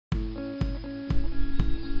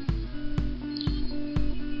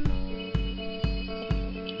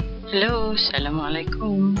Hello,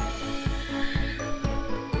 Assalamualaikum.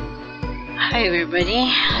 Hi everybody.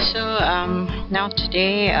 So now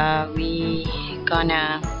today we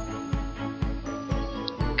gonna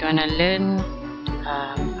learn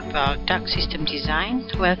about duct system design.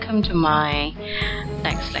 Welcome to my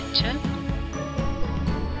next lecture.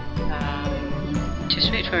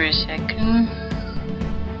 Just wait for a second.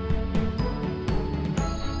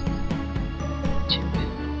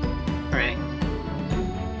 Alright.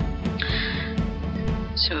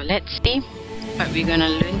 So let's see what we're gonna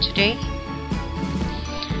learn today.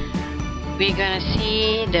 We're gonna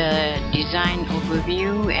see the design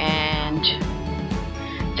overview and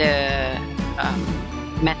the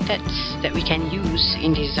methods that we can use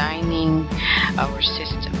in designing our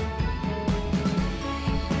system.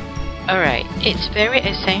 Alright, it's very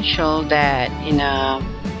essential that in a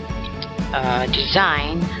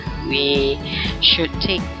design we should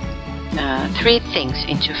take three things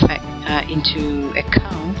into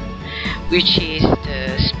account, which is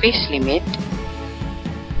the space limit.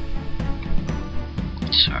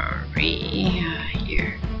 Sorry,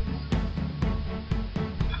 here.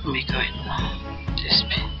 Oh my god,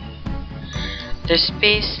 the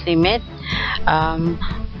space limit.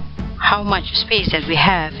 How much space that we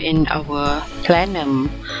have in our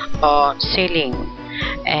plenum or ceiling,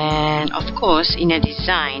 and of course in a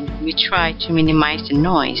design we try to minimize the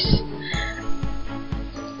noise.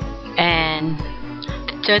 And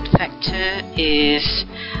the third factor is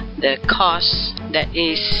the cost that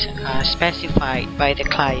is specified by the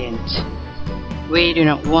client. We do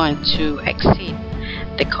not want to exceed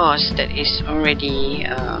the cost that is already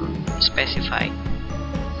specified.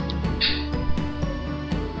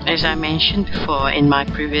 As I mentioned before in my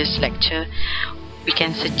previous lecture, we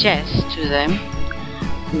can suggest to them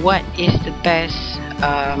what is the best,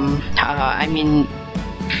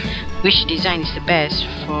 which design is the best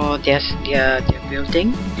for their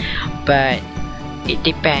building, but it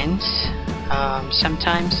depends.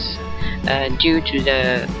 Sometimes due to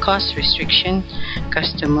the cost restriction,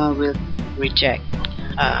 customer will reject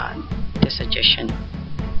the suggestion.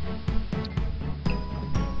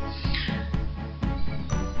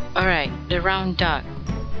 Alright, the round duct.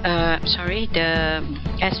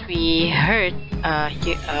 As we heard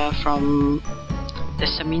from the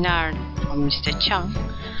seminar from Mr. Chung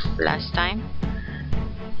last time,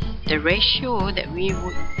 the ratio that we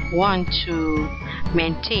would want to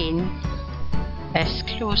maintain as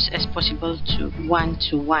close as possible to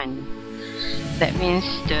 1:1. That means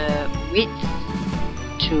the width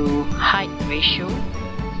to height ratio,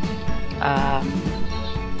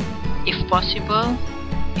 if possible,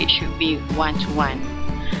 it should be 1:1,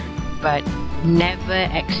 but never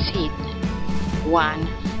exceed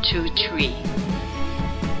 1:3.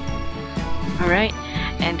 Alright,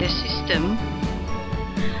 and the system,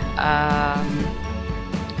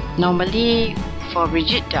 normally for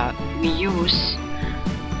rigid duct we use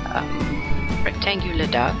rectangular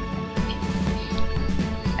duct,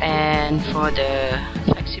 and for the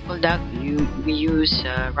flexible duct we use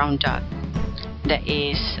round duct that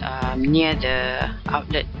is near the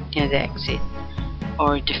outlet, near the exit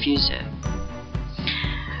or diffuser.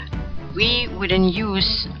 We wouldn't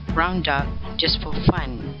use round duct just for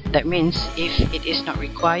fun. That means if it is not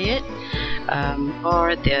required,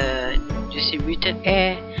 or the distributed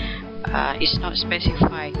air is not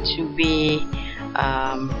specified to be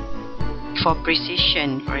for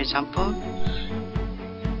precision, for example,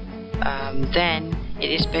 then it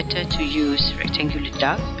is better to use rectangular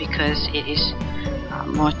duct because it is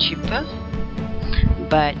more cheaper.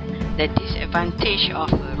 But the disadvantage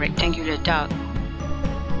of a rectangular duct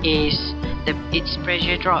is its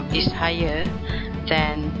pressure drop is higher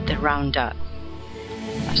than the round duct.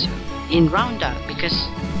 So in round duct, because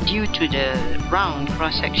due to the round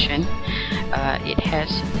cross section, it has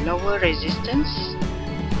lower resistance.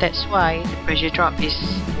 That's why the pressure drop is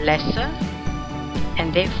lesser,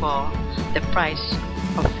 and therefore the price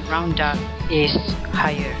of the round duct is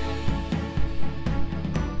higher.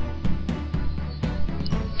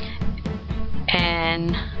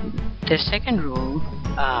 And the second rule,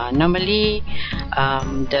 normally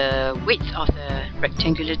the width of the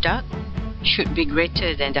rectangular duct should be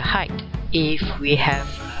greater than the height if we have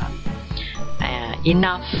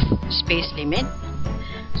enough space limit,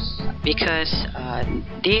 because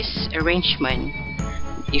this arrangement,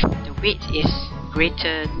 if the width is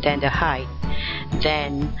greater than the height,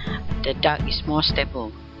 then the duct is more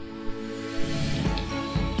stable.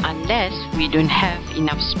 Unless we don't have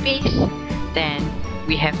enough space, then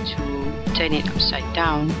we have to turn it upside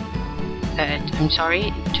down.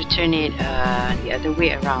 To turn it the other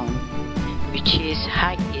way around, which is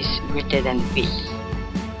height is greater than width.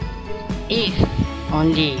 if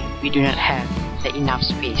only we do not have the enough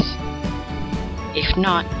space. If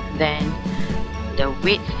not, then the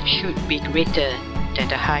width should be greater than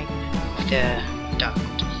the height of the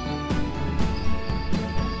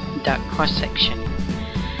duct cross section.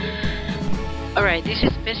 Alright, this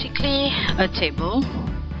is basically a table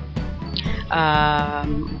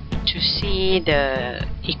to see the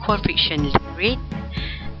equal friction rate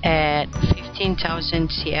at 15,000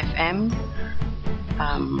 CFM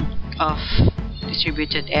of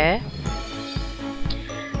distributed air.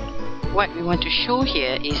 What we want to show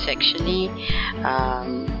here is actually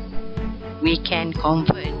we can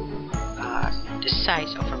convert the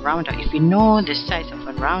size of a round duct. If we know the size of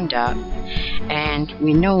a round duct and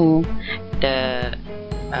we know the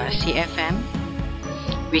CFM,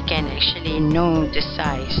 we can actually know the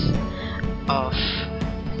size of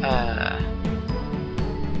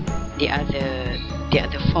the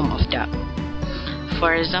other form of duct.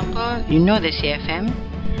 For example, you know the CFM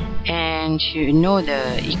and you know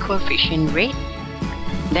the equal friction rate,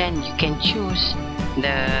 then you can choose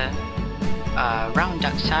the round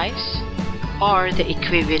duct size or the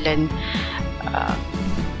equivalent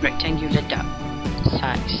rectangular duct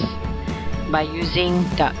size by using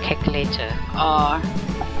duct calculator, or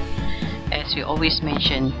as we always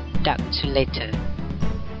mention, ductulator.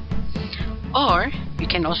 Or you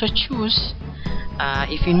can also choose,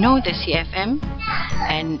 if you know the CFM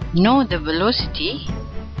and know the velocity,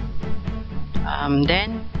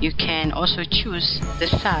 then you can also choose the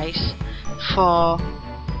size for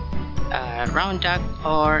round duct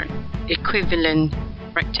or equivalent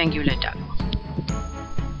rectangular duct.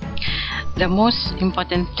 The most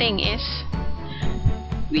important thing is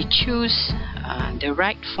we choose the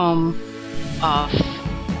right form of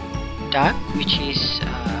duct, which is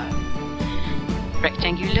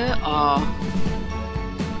rectangular or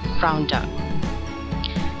round duct.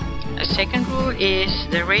 A second rule is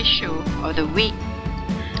the ratio of the width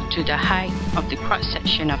to the height of the cross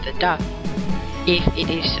section of the duct, if it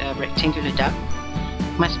is a rectangular duct,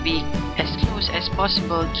 must be as close as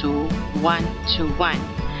possible to 1:1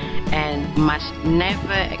 and must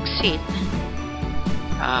never exceed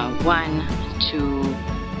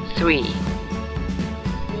 1:3.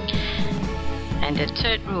 And the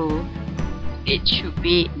third rule, it should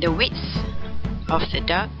be the width of the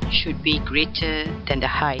duct should be greater than the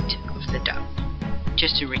height of the duct.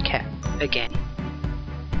 Just to recap again.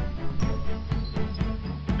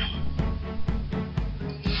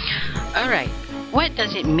 Alright, what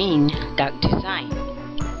does it mean, duct design?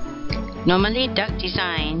 Normally, duct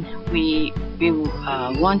design, we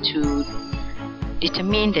want to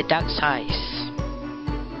determine the duct size,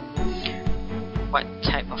 what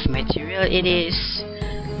type of material it is,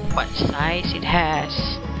 what size it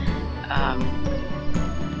has,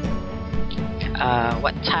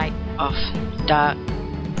 what type of duct,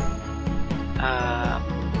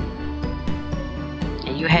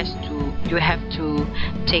 and you have to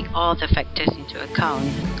take all the factors into account,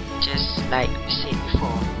 just like we said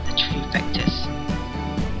before, the 3 factors.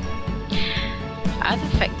 Other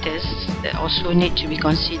factors that also need to be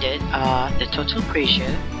considered are the total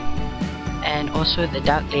pressure and also the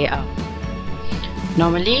duct layout.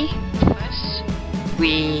 Normally, first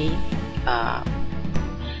we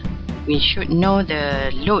should know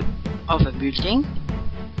the load of a building,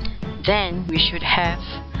 then we should have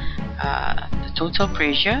the total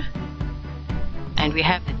pressure, and we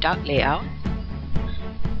have the duct layout,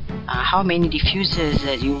 how many diffusers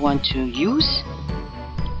that you want to use.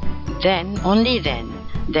 Then only then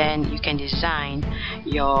you can design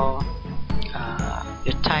your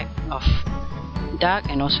type of duct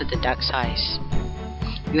and also the duct size.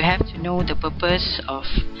 You have to know the purpose of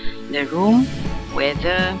the room,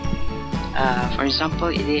 whether for example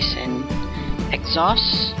it is an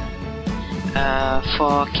exhaust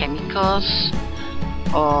for chemicals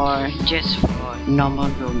or just for normal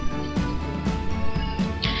room.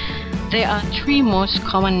 There are 3 most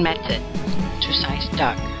common methods to size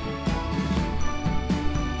duct.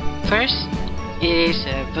 First, it is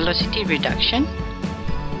velocity reduction.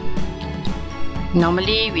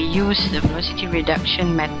 Normally we use the velocity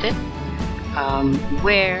reduction method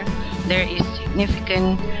where there is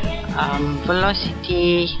significant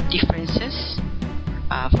velocity differences,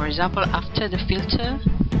 for example after the filter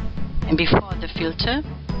and before the filter.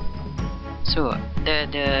 So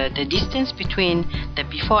the distance between the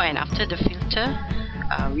before and after the filter,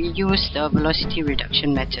 we use the velocity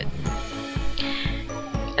reduction method.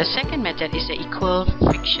 The second method is the equal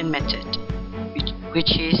friction method,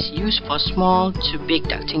 which is used for small to big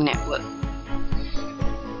ducting network.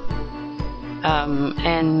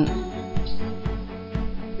 And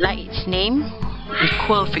like its name,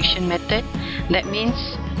 equal friction method. That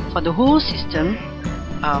means for the whole system,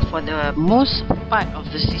 for the most part of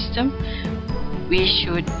the system, we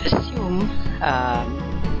should assume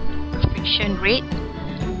friction rate,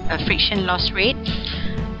 friction loss rate,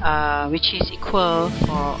 which is equal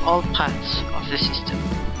for all parts of the system,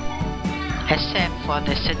 except for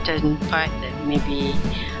the certain part that maybe,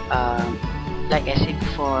 like I said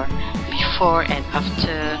before and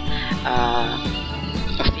after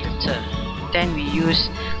a filter. Then we use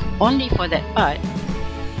only for that part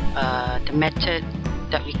the method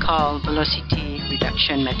that we call velocity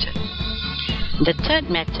reduction method. The third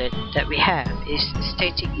method that we have is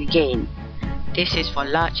static regain. This is for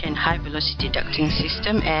large and high velocity ducting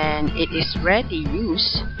system, and it is rarely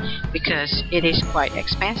used because it is quite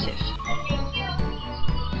expensive.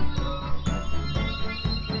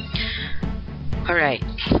 Alright,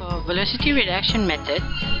 for velocity reduction method,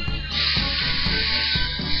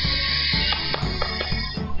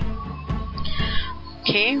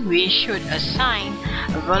 okay, we should assign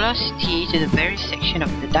a velocity to the various section of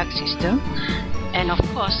the duct system, and of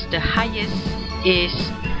course the highest is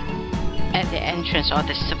at the entrance or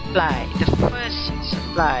the supply, the first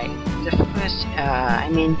supply, I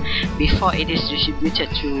mean before it is distributed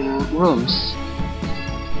to rooms.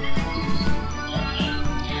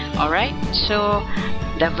 Alright, so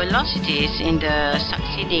the velocities in the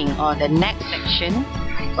succeeding or the next section,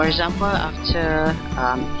 for example, after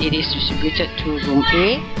it is distributed to room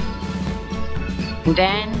A,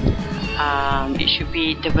 then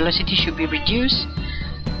the velocity should be reduced,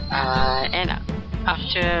 and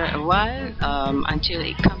after a while, until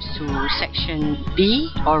it comes to section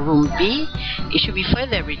B or room B, it should be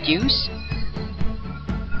further reduced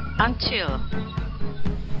until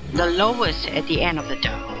the lowest at the end of the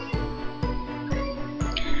duct.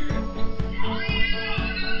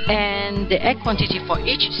 And the air quantity for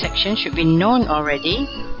each section should be known already,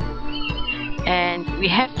 and we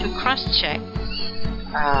have to cross-check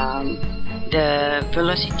the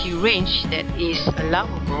velocity range that is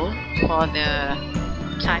allowable for the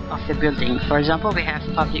type of the building. For example, we have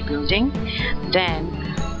public building, then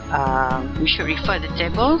we should refer the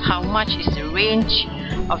table, how much is the range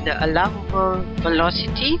of the allowable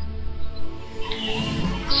velocity.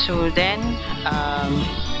 So then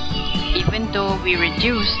even though we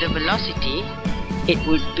reduce the velocity, it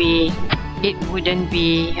wouldn't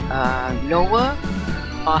be lower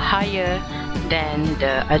or higher than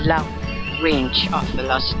the allowed range of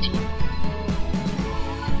velocity.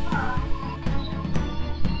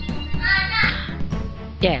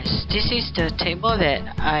 Yes, this is the table that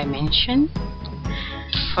I mentioned.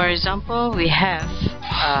 For example, we have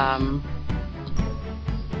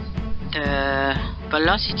the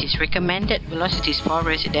velocities, recommended velocities for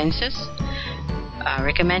residences,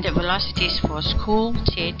 recommended velocities for school,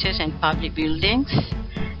 theaters and public buildings,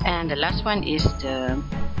 and the last one is the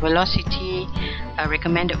velocity,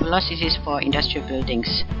 recommended velocities for industrial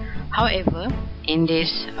buildings. However, in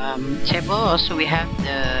this table also we have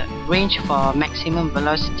the range for maximum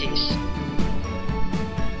velocities.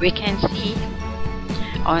 We can see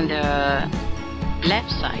on the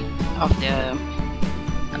left side of the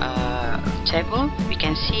table, we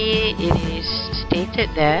can see it is stated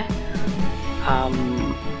there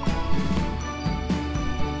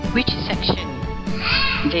which section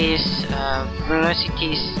this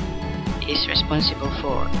velocities is responsible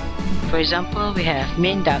for. For example, we have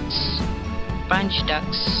main ducts, branch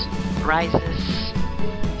ducts, risers,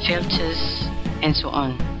 filters, and so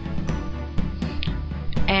on.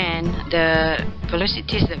 And the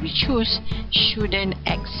velocities that we choose shouldn't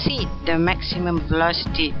exceed the maximum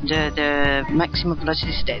velocity, the maximum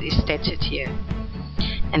velocities that is stated here.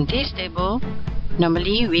 And this table,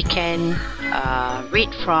 normally we can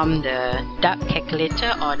read from the duct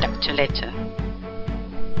calculator or ductulator.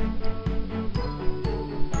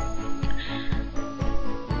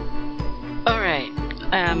 Alright,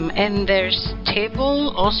 and there's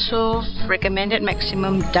table also recommended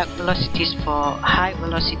maximum duct velocities for high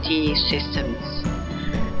velocity systems.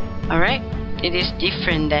 Alright, it is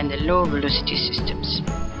different than the low velocity systems.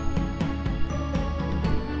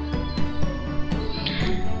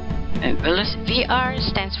 VR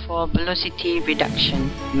stands for velocity reduction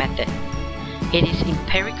method. It is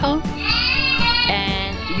empirical,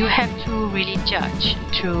 and you have to really judge.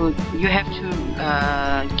 You have to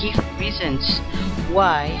give reasons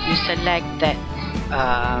why you select that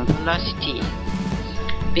velocity,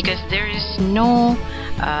 because there is no,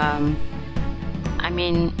 I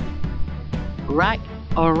mean, right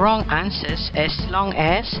or wrong answers as long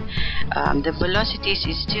as the velocities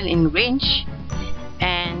is still in range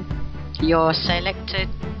and your selected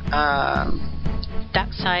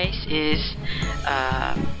duct size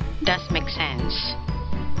does make sense.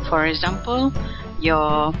 For example,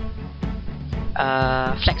 your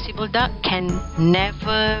flexible duct can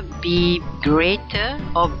never be greater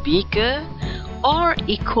or bigger or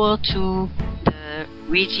equal to the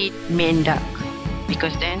rigid main duct,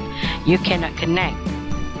 because then you cannot connect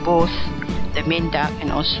both the main duct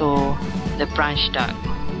and also the branch duct.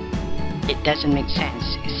 It doesn't make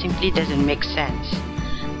sense. It simply doesn't make sense.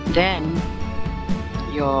 Then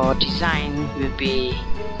your design will be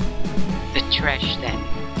a trash then.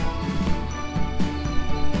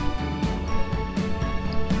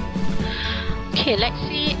 Okay, let's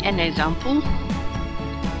see an example.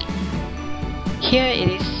 Here it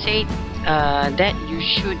is said that you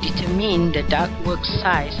should determine the ductwork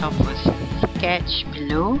size of a sketch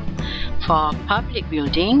below for public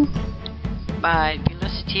building by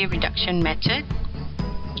velocity reduction method,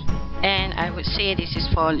 and I would say this is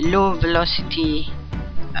for low velocity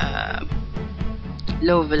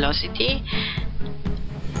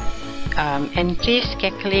and please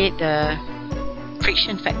calculate the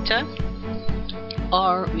friction factor,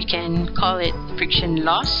 or we can call it friction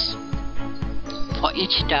loss, for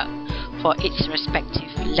each duct for its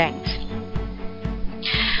respective length.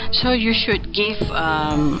 So you should give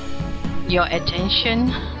your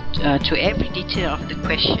attention to every detail of the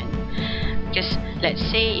question. Just let's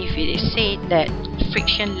say if it is said that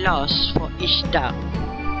friction loss for each duct,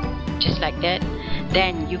 just like that,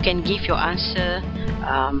 then you can give your answer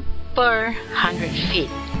per 100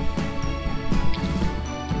 feet.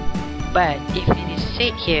 But if it is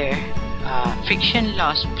said here friction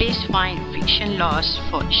loss, please find friction loss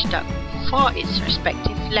for each duct for its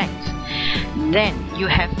respective length, then you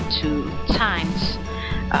have to times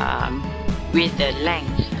with the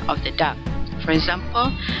length of the duct. For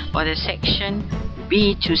example, for the section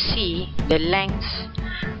B to C, the length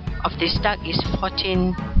of this duct is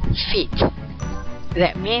 14 feet.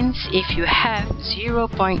 That means if you have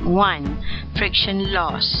 0.1 friction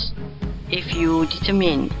loss, if you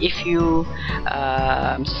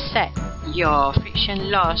set your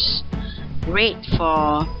friction loss rate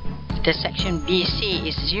for the section BC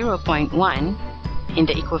is 0.1 in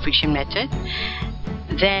the equal friction method,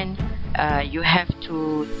 then you have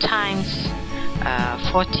to times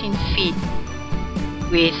 14 feet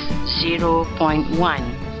with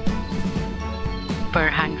 0.1 per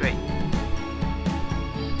 100.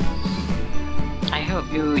 I hope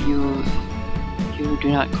you do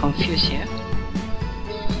not confuse here.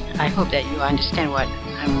 I hope that you understand what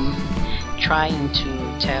I'm trying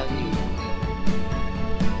to tell you.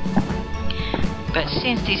 But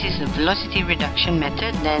since this is a velocity reduction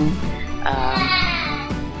method, then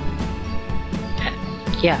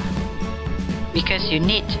yeah, because you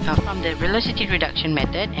need from the velocity reduction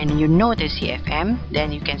method and you know the CFM,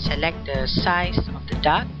 then you can select the size of the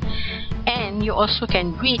duct, and you also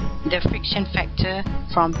can read the friction factor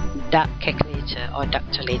from duct calculator or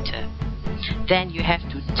ductulator. Then you have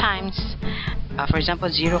to times for example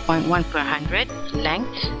 0.1 per 100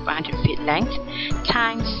 length, per 100 feet length,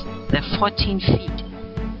 times the 14 feet,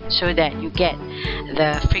 so that you get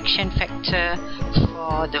the friction factor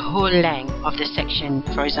for the whole length of the section,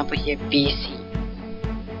 for example here BC.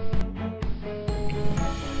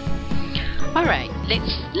 Alright,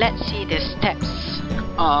 let's see the steps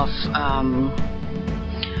of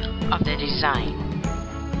the design.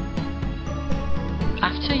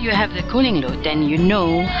 After you have the cooling load, then you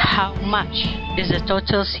know how much is the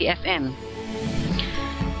total CFM.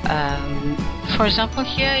 For example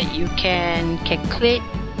here you can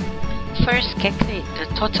first calculate the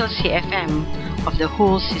total CFM of the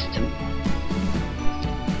whole system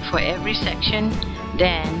for every section.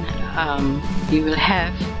 Then you will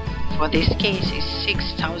have, for this case, is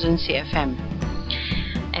 6000 CFM.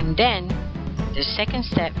 And then the second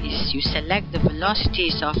step is you select the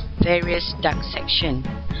velocities of various duct section.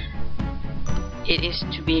 It is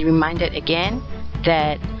to be reminded again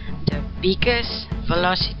that the biggest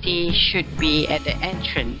velocity should be at the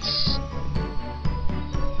entrance.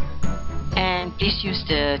 And please use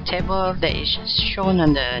the table that is shown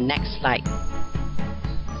on the next slide.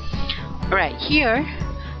 Alright, here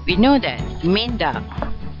we know that main duct,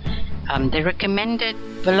 the recommended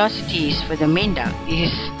velocities for the main duct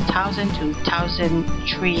is 1000 to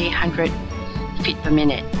 1300 feet per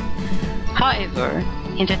minute. However,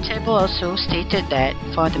 in the table also stated that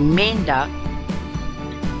for the main duct,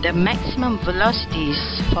 the maximum velocities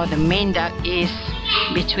for the main duct is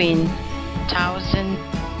between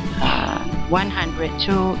 1100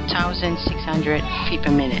 to 1600 feet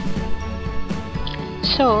per minute.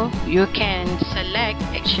 So you can select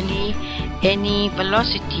actually any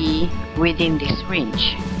velocity within this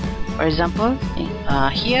range. For example,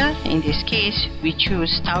 here in this case we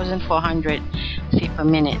choose 1400 feet per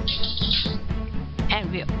minute, and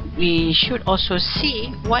we should also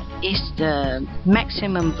see what is the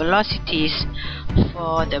maximum velocities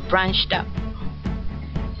for the branch duct.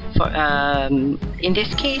 For in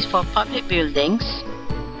this case, for public buildings,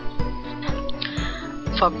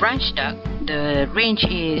 for branch duct, the range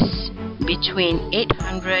is between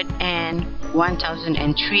 800 and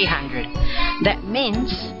 1300. That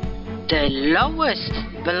means the lowest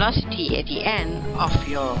velocity at the end of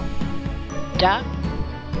your duct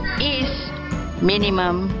is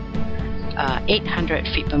minimum 800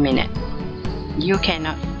 feet per minute. You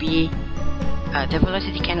cannot be the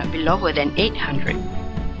velocity cannot be lower than 800.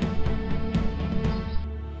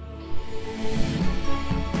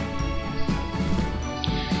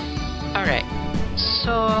 Alright,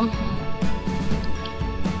 so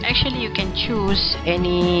actually you can choose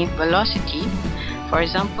any velocity. For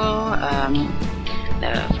example,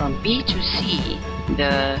 from B to C,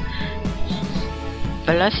 the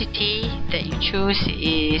velocity that you choose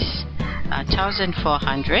is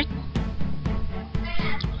 1400,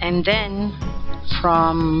 and then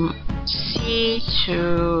from C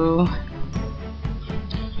to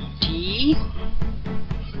D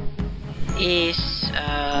is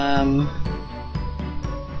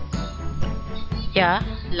yeah,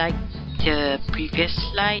 like the previous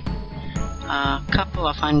slide, a couple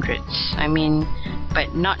of hundreds, I mean,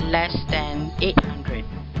 but not less than 800.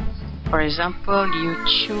 For example, you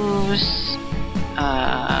choose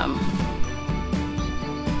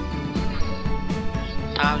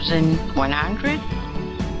 1100,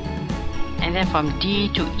 and then from D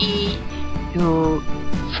to E you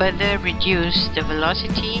further reduce the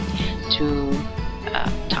velocity to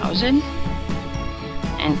 1000,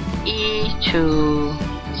 and E to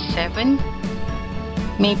 7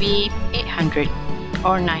 maybe 800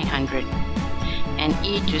 or 900, and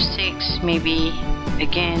E to 6 maybe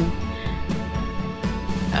again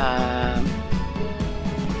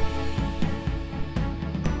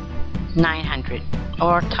 900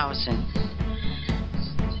 or 1000.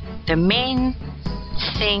 The main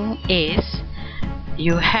thing is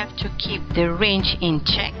you have to keep the range in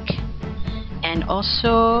check, and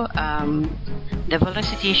also the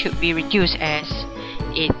velocity should be reduced as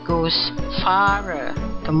it goes farther,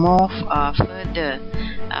 to move further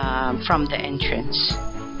from the entrance,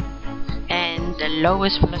 and the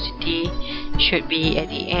lowest velocity should be at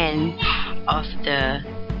the end of the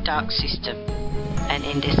duct system, and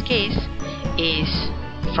in this case is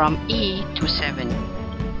from E to 7.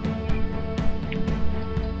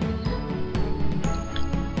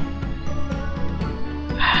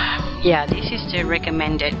 Yeah, this is the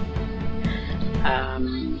recommended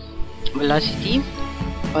velocity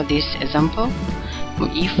for this example. From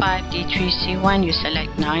E5, D3, C1 you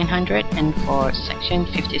select 900, and for section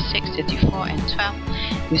 56, 34 and 12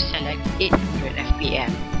 you select 800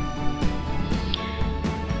 fpm.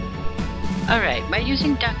 Alright, by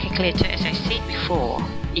using duct calculator, as I said before,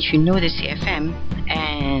 if you know the CFM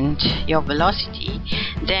and your velocity,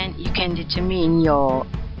 then you can determine your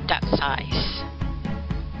duct size,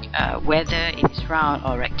 whether it is round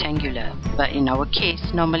or rectangular. But in our case,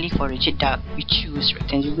 normally for rigid duct we choose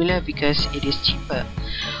rectangular because it is cheaper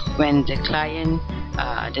when the client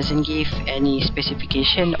doesn't give any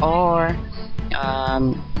specification, or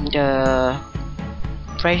the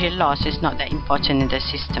pressure loss is not that important in the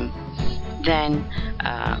system. Then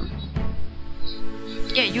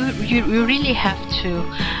yeah, you really have to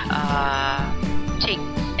take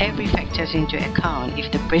every factors into account.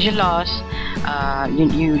 If the pressure loss,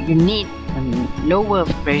 you need lower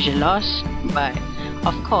pressure loss, but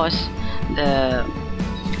of course the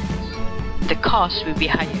cost will be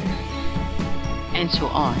higher, and so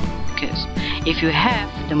on. Because if you have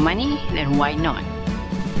the money, then why not?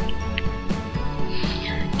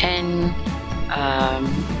 And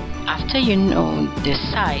after you know the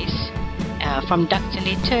size, from duct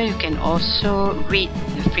calculator you can also read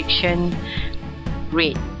the friction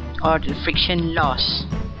rate or the friction loss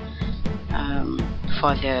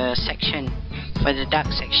for the section, for the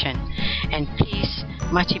duct section, and please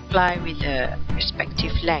multiply with the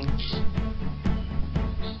respective length,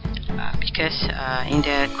 because in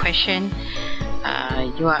the question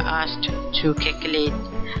you are asked to calculate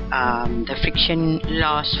the friction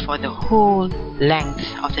loss for the whole length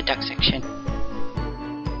of the duct section.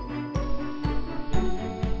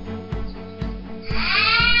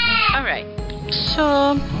 Alright,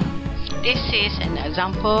 so this is an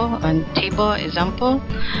example, a table example.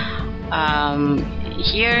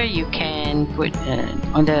 Here you can put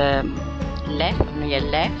on the left,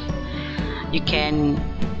 you can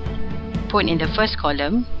put in the first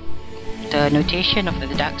column the notation of the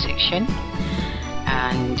duct section,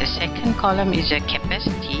 and the second column is a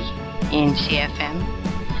capacity in CFM.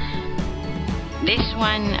 This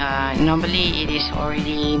one normally it is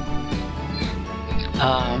already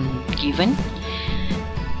given,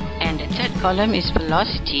 and the third column is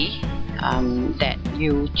velocity that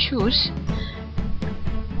you choose.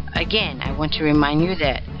 Again, I want to remind you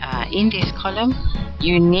that in this column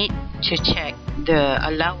you need to check the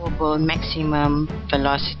allowable maximum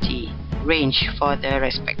velocity range for the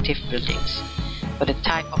respective buildings, for the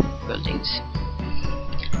type of buildings.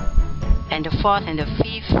 And the fourth and the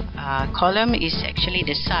fifth column is actually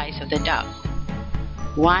the size of the duct.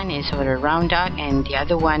 One is for the round duct and the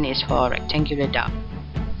other one is for rectangular duct.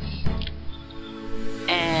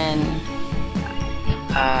 And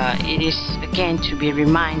it is again to be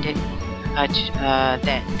reminded that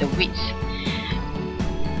the width,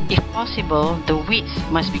 if possible, the width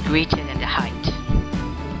must be greater than the height.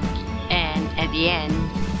 And at the end,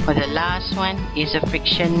 for the last one, is a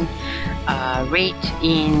friction rate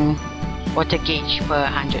in water gauge per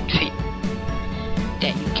 100 feet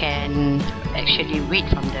that you can actually read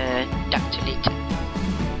from the ductilator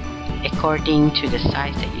according to the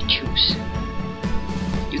size that you choose.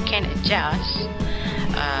 You can adjust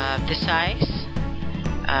the size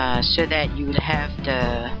so that you will have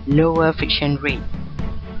the lower friction rate,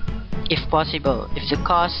 if possible, if the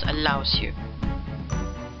cost allows you.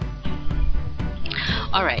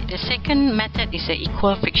 Alright, the second method is the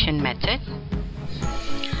equal friction method.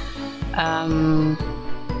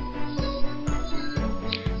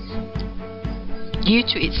 Due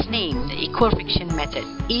to its name, the equal friction method,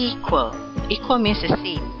 equal means the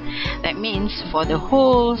same. That means for the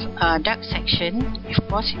whole duct section, if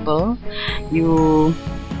possible, you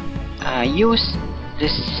use the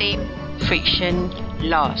same friction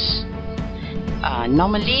loss.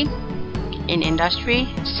 Normally in industry,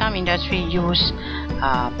 some industry use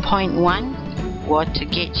 0.1 water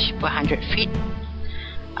gauge per 100 feet,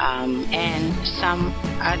 and some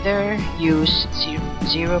other use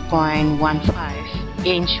 0.15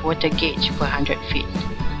 inch water gauge per 100 feet.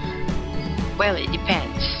 Well, it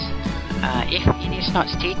depends. If it is not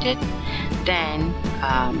stated, then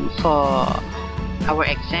for our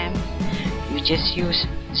exam we just use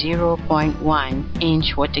 0.1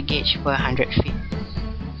 inch water gauge per 100 feet.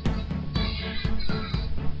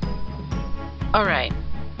 Alright,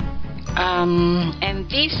 and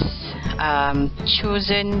this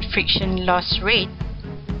chosen friction loss rate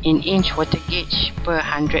in inch water gauge per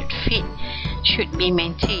 100 feet should be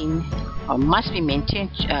maintained, or must be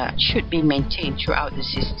maintained, should be maintained throughout the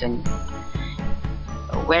system.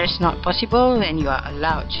 Where it's not possible, then you are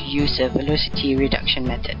allowed to use a velocity reduction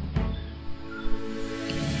method.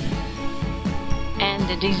 And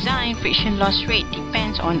the design friction loss rate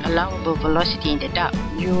depends on allowable velocity in the duct.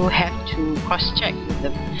 You have to cross-check with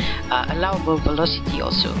the allowable velocity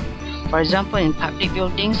also. For example, in public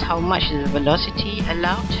buildings, how much is the velocity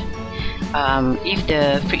allowed? If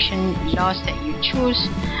the friction loss that you choose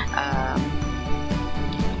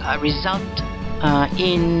result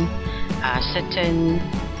in a certain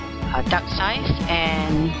duct size,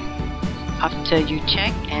 and after you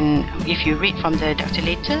check and if you read from the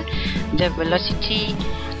ductilator, the velocity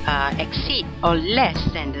exceed or less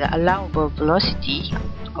than the allowable velocity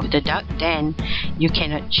of the duct, then you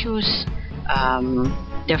cannot choose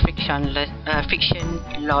the friction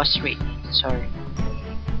loss rate. Sorry.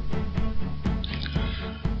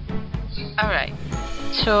 Alright,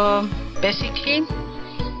 so basically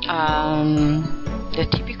the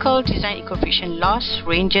typical design equal friction loss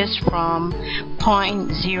ranges from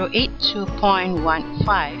 0.08 to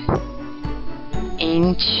 0.15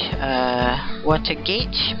 inch water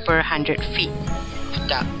gauge per 100 feet of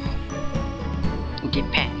duct. It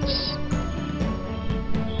depends.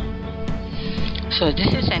 So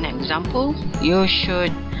this is an example. You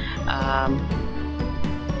should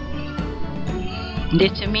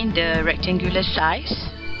determine the rectangular size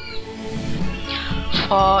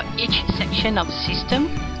for each section of the system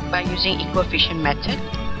by using equal friction method,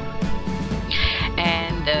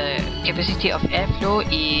 and the capacity of airflow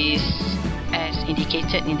is as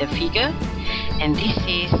indicated in the figure, and this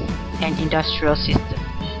is an industrial system.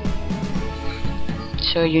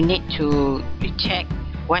 So you need to recheck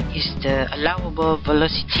what is the allowable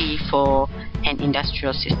velocity for an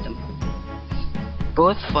industrial system,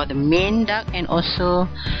 both for the main duct and also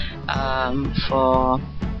for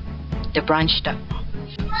the branch duct.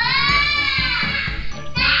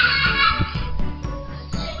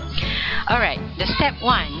 Alright, the step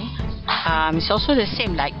 1 is also the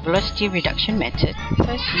same like velocity reduction method.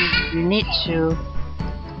 First you need to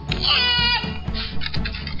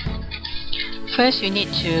first you need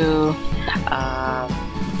to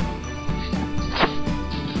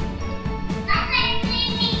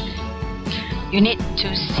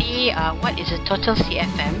see what is the total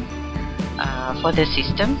CFM for the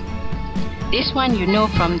system. This one you know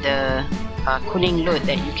from the cooling load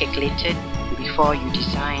that you calculated before you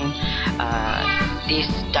design this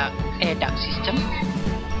air duct system.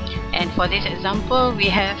 And for this example, we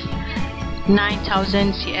have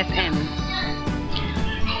 9,000 CFM.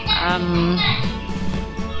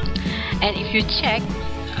 And if you check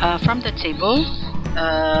from the table,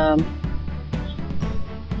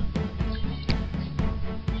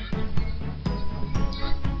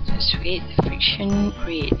 just wait, friction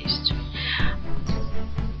rate is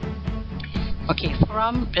okay.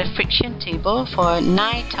 From the friction table for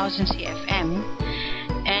 9,000 CFM,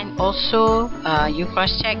 and also you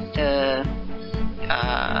cross-check the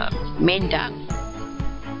main duct,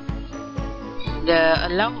 the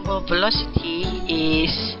allowable velocity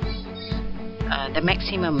is the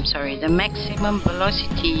maximum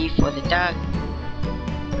velocity for the duct,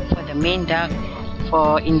 for the main duct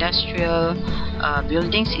for industrial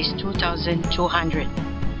buildings is 2,200.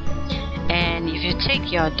 And if you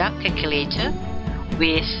take your duct calculator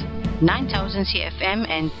with 9,000 CFM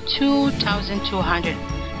and 2,200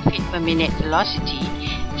 feet per minute velocity,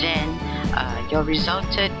 then your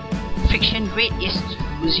resulted friction rate is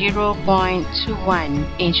 0.21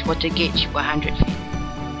 inch water gauge per 100 feet.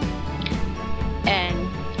 And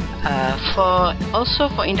for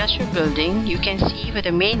industrial building, you can see for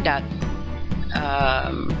the main duct,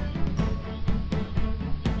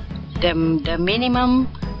 the minimum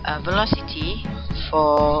velocity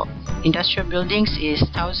for industrial buildings is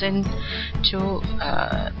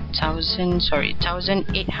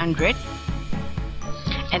 1,800,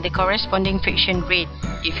 and the corresponding friction rate,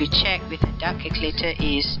 if you check with the duct calculator,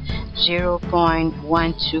 is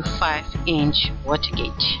 0.125 inch water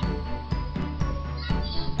gauge.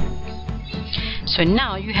 So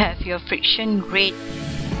now you have your friction rate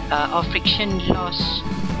or friction loss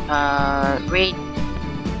rate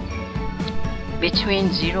between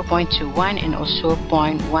 0.21 and also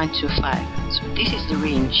 0.125. So this is the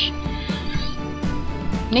range.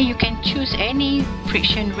 Now you can choose any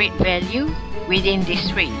friction rate value within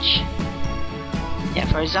this range. Yeah,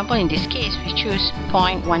 for example, in this case, we choose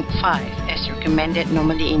 0.15 as recommended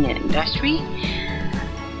normally in an industry.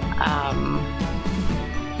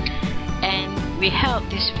 And we held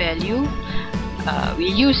this value, we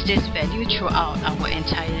use this value throughout our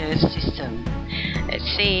entire system. Let's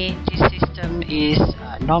say this system is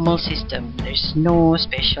a normal system. There's no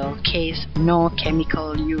special case, no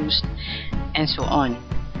chemical used, and so on.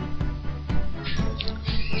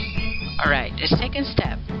 Alright, the second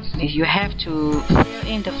step is you have to fill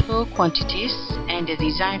in the flow quantities and the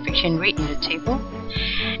design friction rate in the table.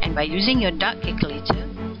 And by using your duct calculator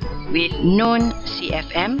with known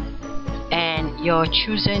CFM and your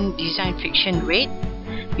chosen design friction rate,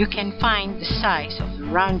 you can find the size of the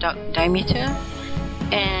round duct diameter,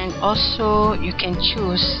 and also you can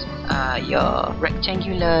choose your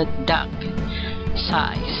rectangular duct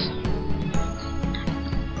size.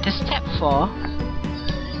 The step 4,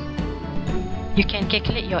 you can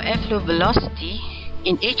calculate your airflow velocity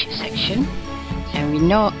in each section,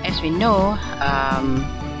 and as we know,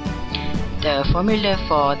 the formula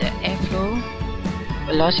for the airflow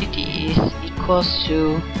velocity is equals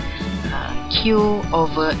to Q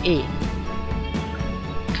over A.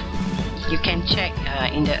 You can check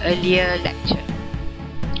in the earlier lecture.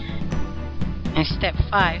 And step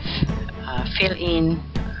 5, fill in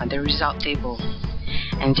the result table.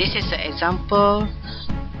 And this is an example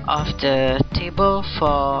of the table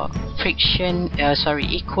for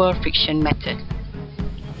equal friction method.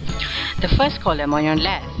 The first column on your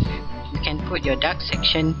left, you can put your duct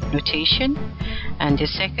section notation, and the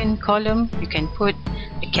second column you can put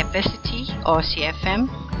the capacity or CFM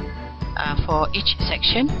for each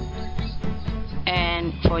section.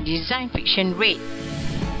 And for design friction rate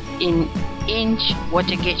in inch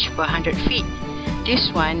water gauge per 100 feet, this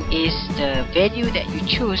one is the value that you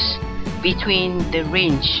choose between the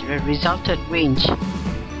range, the resulted range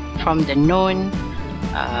from the known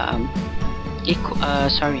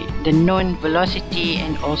the known velocity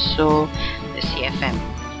and also the CFM.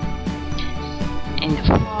 In the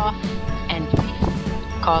fourth and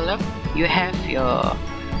fifth column, you have your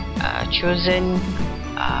chosen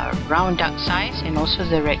round duct size and also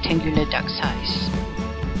the rectangular duct size.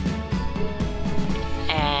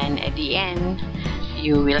 And at the end,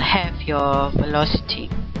 you will have your velocity.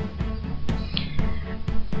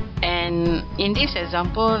 And in this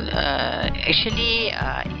example,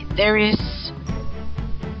 there is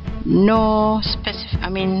no specific,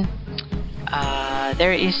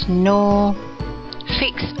 there is no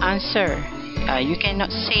fixed answer. You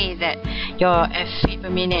cannot say that your feet per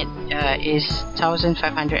minute is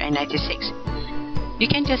 1596. You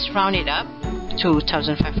can just round it up to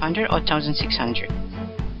 1500 or 1600.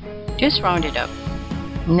 Just round it up.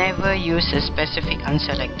 Never use a specific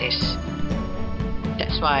answer like this.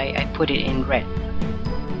 That's why I put it in red.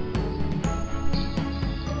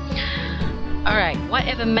 Alright,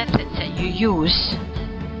 whatever methods that you use,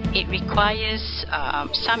 it requires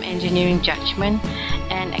some engineering judgment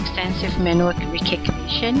and extensive manual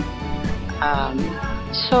recalculation.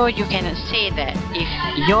 So you cannot say that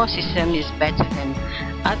if your system is better than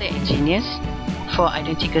other engineers for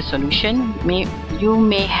identical solution. You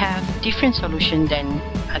may have different solution than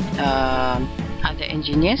other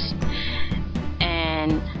engineers,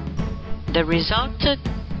 and the resulted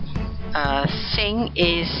thing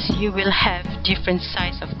is you will have different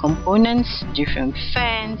size of components, different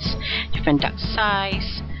fans, different duct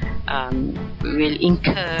size, will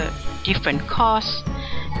incur different costs,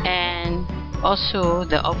 and also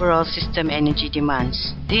the overall system energy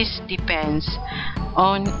demands. This depends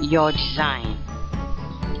on your design,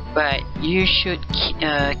 but you should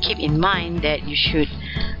keep in mind that you should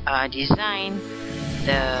design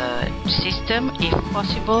the system, if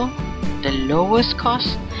possible, the lowest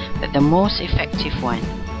cost but the most effective one,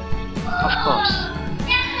 of course.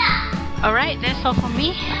 Alright, that's all for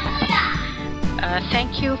me.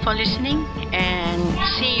 Thank you for listening, and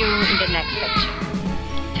see you in the next lecture.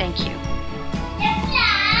 Thank you.